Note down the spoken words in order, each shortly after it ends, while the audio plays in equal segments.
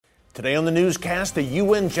Today on the newscast, the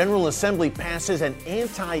UN General Assembly passes an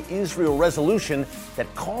anti-Israel resolution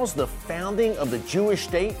that calls the founding of the Jewish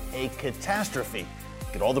state a catastrophe.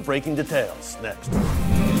 Get all the breaking details next.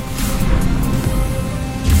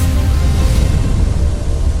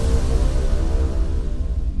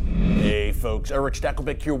 Hey folks, Eric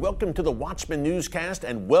Stakelbeck here. Welcome to the Watchman newscast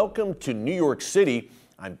and welcome to New York City.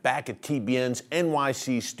 I'm back at TBN's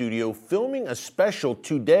NYC studio filming a special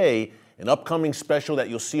today, an upcoming special that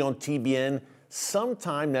you'll see on TBN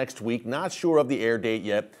sometime next week, not sure of the air date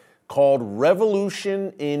yet, called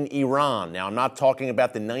Revolution in Iran. Now, I'm not talking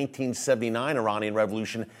about the 1979 Iranian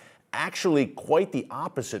Revolution, actually quite the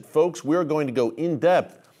opposite. Folks, we're going to go in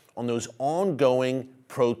depth on those ongoing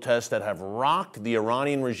protests that have rocked the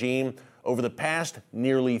Iranian regime over the past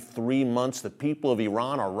nearly 3 months. The people of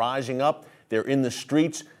Iran are rising up. They're in the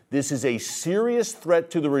streets. This is a serious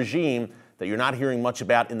threat to the regime that you're not hearing much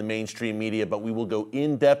about in the mainstream media, but we will go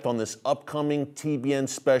in depth on this upcoming TBN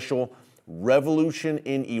special, Revolution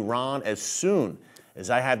in Iran, as soon as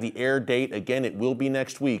I have the air date. Again, it will be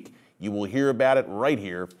next week. You will hear about it right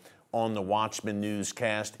here on the Watchman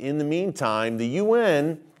newscast. In the meantime, the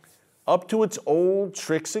UN up to its old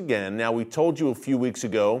tricks again. Now, we told you a few weeks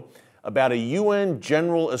ago about a UN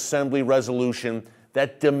General Assembly resolution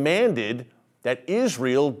that demanded that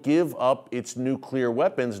Israel give up its nuclear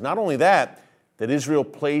weapons. Not only that Israel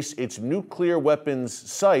place its nuclear weapons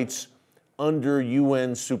sites under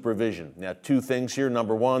UN supervision. Now, two things here.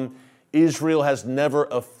 Number one, Israel has never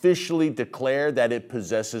officially declared that it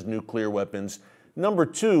possesses nuclear weapons. Number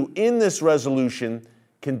two, in this resolution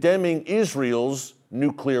condemning Israel's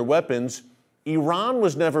nuclear weapons, Iran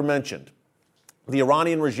was never mentioned. The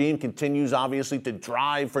Iranian regime continues, obviously, to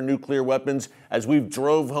drive for nuclear weapons, as we've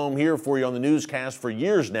drove home here for you on the newscast for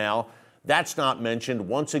years now. That's not mentioned.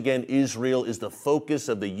 Once again, Israel is the focus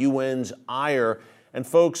of the UN's ire. And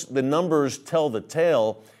folks, the numbers tell the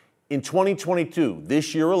tale. In 2022,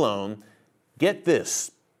 this year alone, get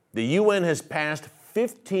this, the UN has passed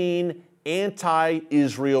 15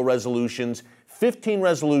 anti-Israel resolutions, 15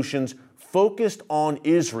 resolutions focused on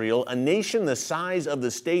Israel, a nation the size of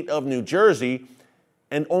the state of New Jersey,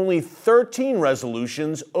 and only 13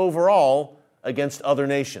 resolutions overall against other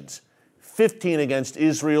nations. 15 against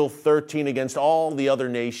Israel, 13 against all the other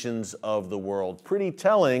nations of the world. Pretty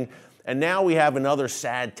telling. And now we have another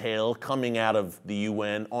sad tale coming out of the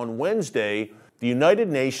UN. On Wednesday, the United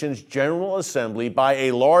Nations General Assembly, by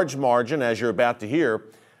a large margin, as you're about to hear,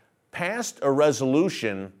 passed a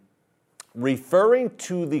resolution referring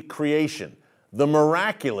to the creation, the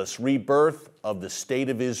miraculous rebirth of the State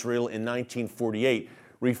of Israel in 1948,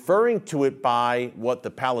 referring to it by what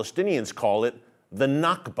the Palestinians call it, the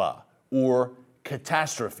Nakba, or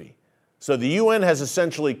catastrophe. So the UN has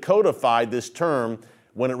essentially codified this term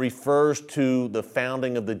when it refers to the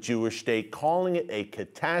founding of the Jewish state, calling it a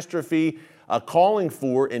catastrophe, calling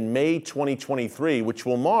for in May 2023, which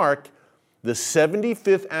will mark the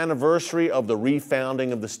 75th anniversary of the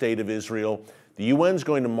refounding of the State of Israel. The UN's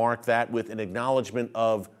going to mark that with an acknowledgement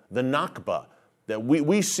of the Nakba, that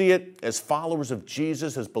we see it as followers of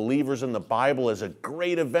Jesus, as believers in the Bible, as a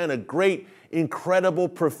great event, a great, incredible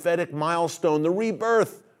prophetic milestone, the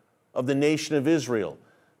rebirth of the nation of Israel.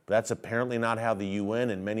 But that's apparently not how the UN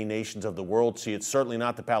and many nations of the world see it, certainly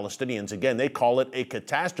not the Palestinians. Again, they call it a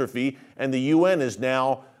catastrophe, and the UN is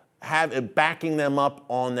now backing them up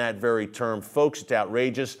on that very term. Folks, it's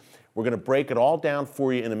outrageous. We're going to break it all down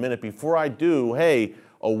for you in a minute. Before I do, hey,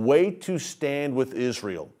 a way to stand with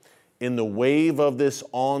Israel in the wave of this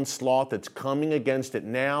onslaught that's coming against it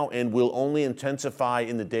now and will only intensify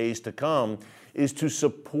in the days to come is to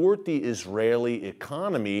support the Israeli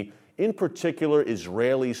economy, in particular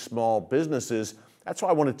Israeli small businesses. That's why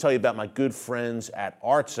I want to tell you about my good friends at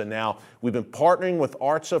ARTSA. Now, we've been partnering with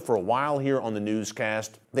ARTSA for a while here on the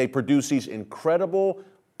newscast. They produce these incredible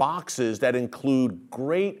boxes that include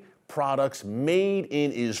great products made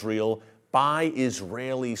in Israel by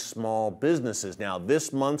Israeli small businesses. Now,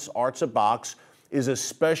 this month's ARTSA box is a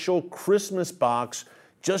special Christmas box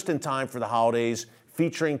just in time for the holidays,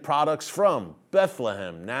 featuring products from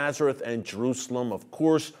Bethlehem, Nazareth, and Jerusalem, of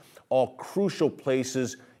course, all crucial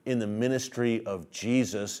places in the ministry of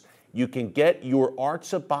Jesus. You can get your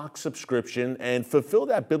ARTSA box subscription and fulfill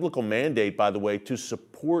that biblical mandate, by the way, to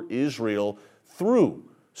support Israel through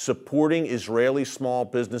supporting Israeli small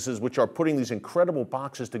businesses, which are putting these incredible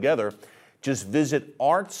boxes together. Just visit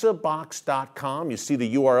artsabox.com. You see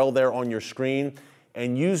the URL there on your screen,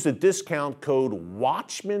 and use the discount code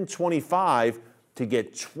Watchman25 to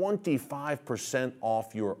get 25%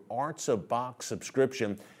 off your ARTSA box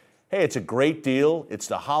subscription. Hey, it's a great deal. It's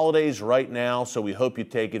the holidays right now, so we hope you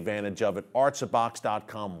take advantage of it.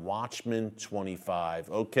 Artsabox.com, Watchman 25.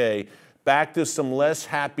 Okay, back to some less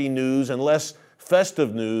happy news and less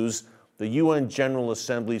festive news. The UN General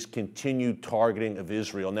Assembly's continued targeting of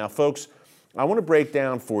Israel. Now, folks, I want to break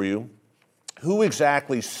down for you who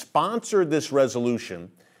exactly sponsored this resolution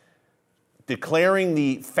declaring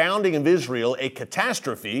the founding of Israel a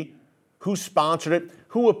catastrophe, who sponsored it,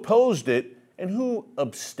 who opposed it, and who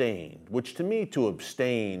abstained, which to me, to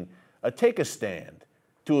abstain, take a stand.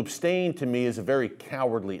 To abstain to me is a very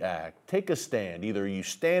cowardly act. Take a stand. Either you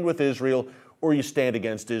stand with Israel or you stand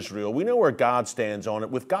against Israel. We know where God stands on it.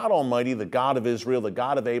 With God Almighty, the God of Israel, the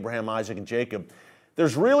God of Abraham, Isaac, and Jacob,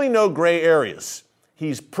 there's really no gray areas.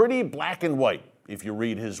 He's pretty black and white if you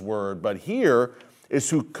read his word. But here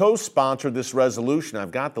is who co-sponsored this resolution.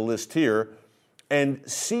 I've got the list here. And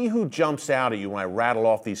see who jumps out at you when I rattle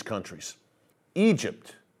off these countries.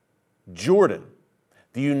 Egypt, Jordan,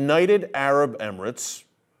 the United Arab Emirates,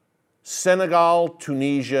 Senegal,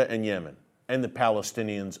 Tunisia, and Yemen, and the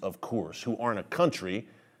Palestinians, of course, who aren't a country,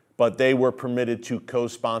 but they were permitted to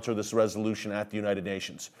co-sponsor this resolution at the United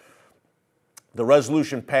Nations. The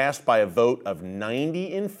resolution passed by a vote of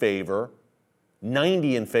 90 in favor,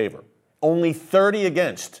 only 30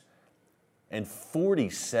 against, and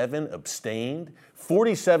 47 abstained.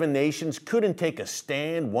 47 nations couldn't take a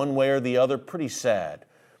stand one way or the other. Pretty sad.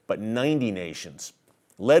 But 90 nations,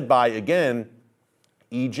 led by, again,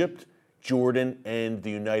 Egypt, Jordan, and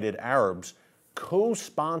the United Arabs,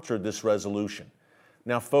 co-sponsored this resolution.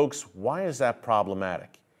 Now, folks, why is that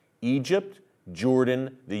problematic? Egypt,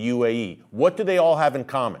 Jordan, the UAE, what do they all have in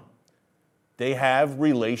common? They have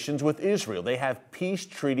relations with Israel. They have peace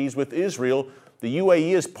treaties with Israel. The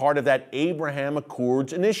UAE is part of that Abraham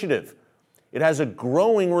Accords initiative. It has a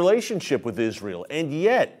growing relationship with Israel, and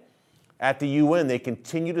yet at the UN they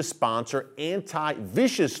continue to sponsor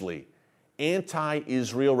viciously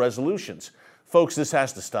anti-Israel resolutions. Folks, this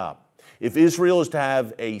has to stop. If Israel is to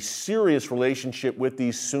have a serious relationship with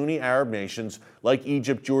these Sunni Arab nations like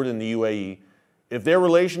Egypt, Jordan, and the UAE, if their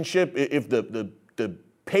relationship, if the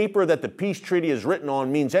paper that the peace treaty is written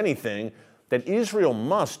on means anything, then Israel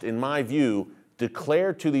must, in my view,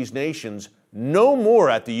 declare to these nations no more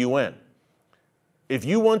at the UN. If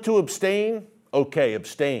you want to abstain, okay,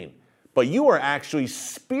 abstain. But you are actually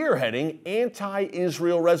spearheading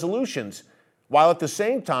anti-Israel resolutions while at the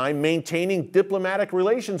same time maintaining diplomatic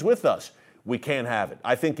relations with us. We can't have it.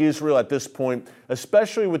 I think Israel at this point,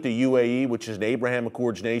 especially with the UAE, which is an Abraham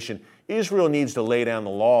Accords nation, Israel needs to lay down the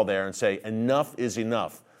law there and say enough is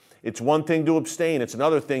enough. It's one thing to abstain. It's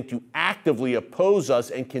another thing to actively oppose us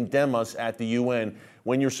and condemn us at the UN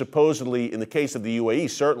when you're supposedly, in the case of the UAE,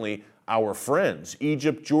 certainly our friends.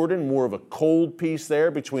 Egypt, Jordan, more of a cold peace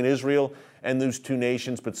there between Israel and those two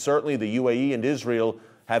nations, but certainly the UAE and Israel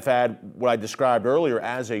have had what I described earlier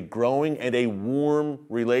as a growing and a warm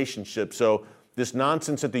relationship. So this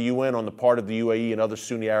nonsense at the UN on the part of the UAE and other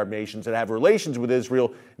Sunni Arab nations that have relations with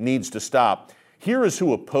Israel needs to stop. Here is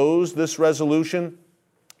who opposed this resolution.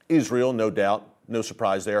 Israel, no doubt, no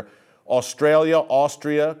surprise there. Australia,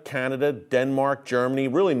 Austria, Canada, Denmark, Germany,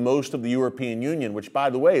 really most of the European Union, which, by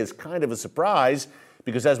the way, is kind of a surprise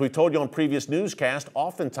because, as we told you on previous newscast,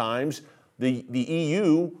 oftentimes the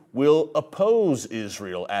EU will oppose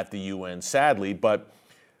Israel at the UN, sadly. But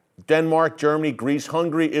Denmark, Germany, Greece,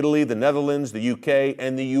 Hungary, Italy, the Netherlands, the UK,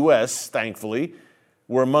 and the US, thankfully,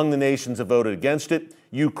 were among the nations that voted against it.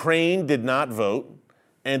 Ukraine did not vote.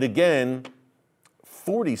 And again,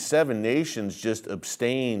 47 nations just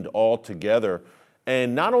abstained altogether.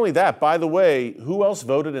 And not only that, by the way, who else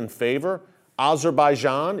voted in favor?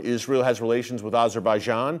 Azerbaijan. Israel has relations with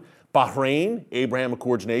Azerbaijan. Bahrain, Abraham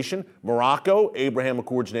Accords nation. Morocco, Abraham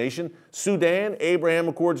Accords nation. Sudan, Abraham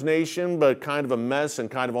Accords nation, but kind of a mess and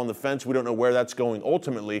kind of on the fence. We don't know where that's going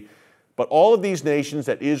ultimately. But all of these nations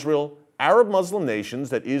that Israel, Arab Muslim nations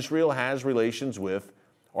that Israel has relations with,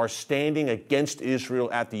 are standing against Israel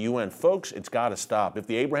at the UN. Folks, it's got to stop. If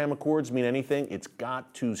the Abraham Accords mean anything, it's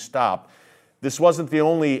got to stop. This wasn't the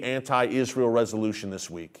only anti-Israel resolution this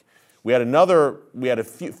week. We had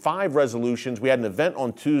 5 resolutions. We had an event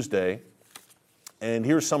on Tuesday, and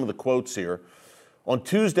here's some of the quotes here. On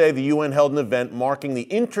Tuesday, the UN held an event marking the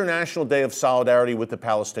International Day of Solidarity with the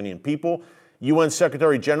Palestinian people. UN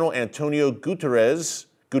Secretary General Antonio Guterres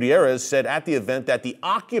said at the event that the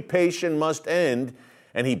occupation must end,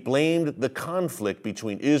 and he blamed the conflict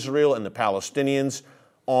between Israel and the Palestinians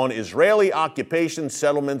on Israeli occupation,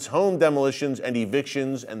 settlements, home demolitions, and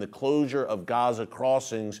evictions, and the closure of Gaza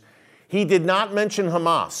crossings. He did not mention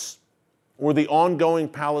Hamas or the ongoing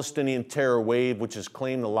Palestinian terror wave, which has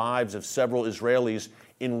claimed the lives of several Israelis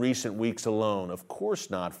in recent weeks alone? Of course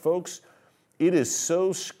not, folks. It is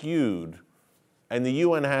so skewed, and the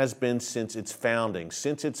UN has been since its founding.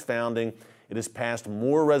 Since its founding, it has passed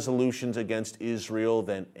more resolutions against Israel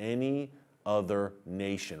than any other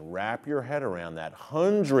nation. Wrap your head around that.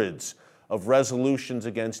 Hundreds of resolutions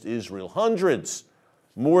against Israel. Hundreds.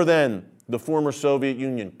 More than the former Soviet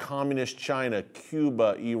Union, Communist China,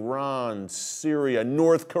 Cuba, Iran, Syria,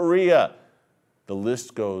 North Korea. The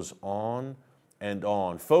list goes on and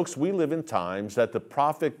on. Folks, we live in times that the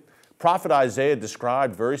prophet Isaiah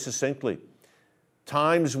described very succinctly.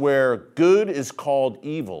 Times where good is called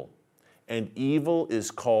evil and evil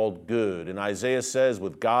is called good. And Isaiah says,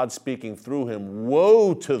 with God speaking through him,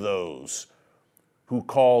 woe to those who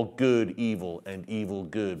call good evil and evil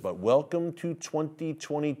good. But welcome to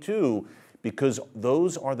 2022, because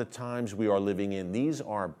those are the times we are living in. These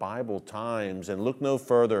are Bible times. And look no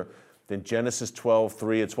further than Genesis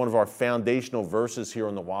 12:3. It's one of our foundational verses here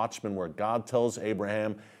on the Watchman, where God tells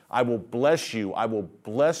Abraham, I will bless you. I will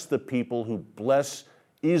bless the people who bless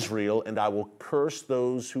Israel, and I will curse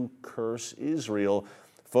those who curse Israel.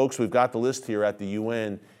 Folks, we've got the list here at the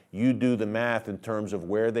UN. You do the math in terms of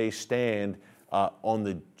where they stand on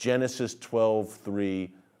the Genesis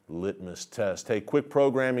 12:3 litmus test. Hey, quick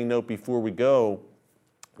programming note before we go.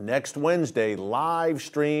 Next Wednesday, live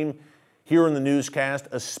stream here in the Newscast,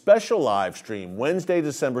 a special live stream, Wednesday,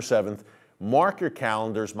 December 7th. Mark your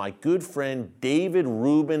calendars. My good friend David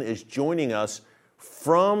Rubin is joining us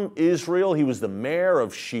from Israel. He was the mayor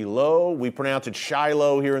of Shiloh. We pronounce it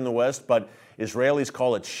Shiloh here in the West, but Israelis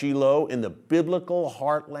call it Shiloh, in the biblical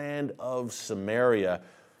heartland of Samaria.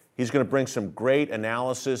 He's going to bring some great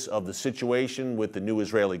analysis of the situation with the new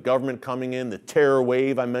Israeli government coming in, the terror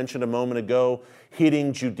wave I mentioned a moment ago,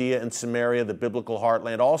 hitting Judea and Samaria, the biblical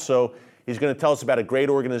heartland. Also, he's going to tell us about a great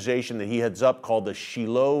organization that he heads up called the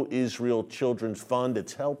Shiloh Israel Children's Fund.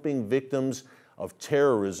 It's helping victims of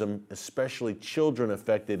terrorism, especially children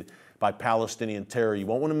affected by Palestinian terror. You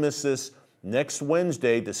won't want to miss this. Next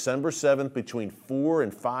Wednesday, December 7th, between 4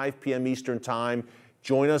 and 5 p.m. Eastern Time.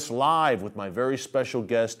 Join us live with my very special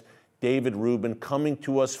guest, David Rubin, coming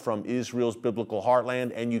to us from Israel's biblical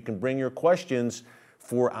heartland. And you can bring your questions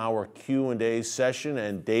for our Q&A session,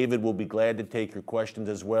 and David will be glad to take your questions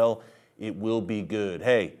as well. It will be good.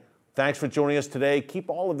 Hey, thanks for joining us today. Keep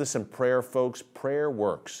all of this in prayer, folks. Prayer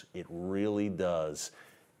works. It really does.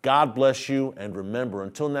 God bless you, and remember,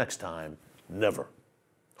 until next time, never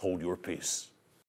hold your peace.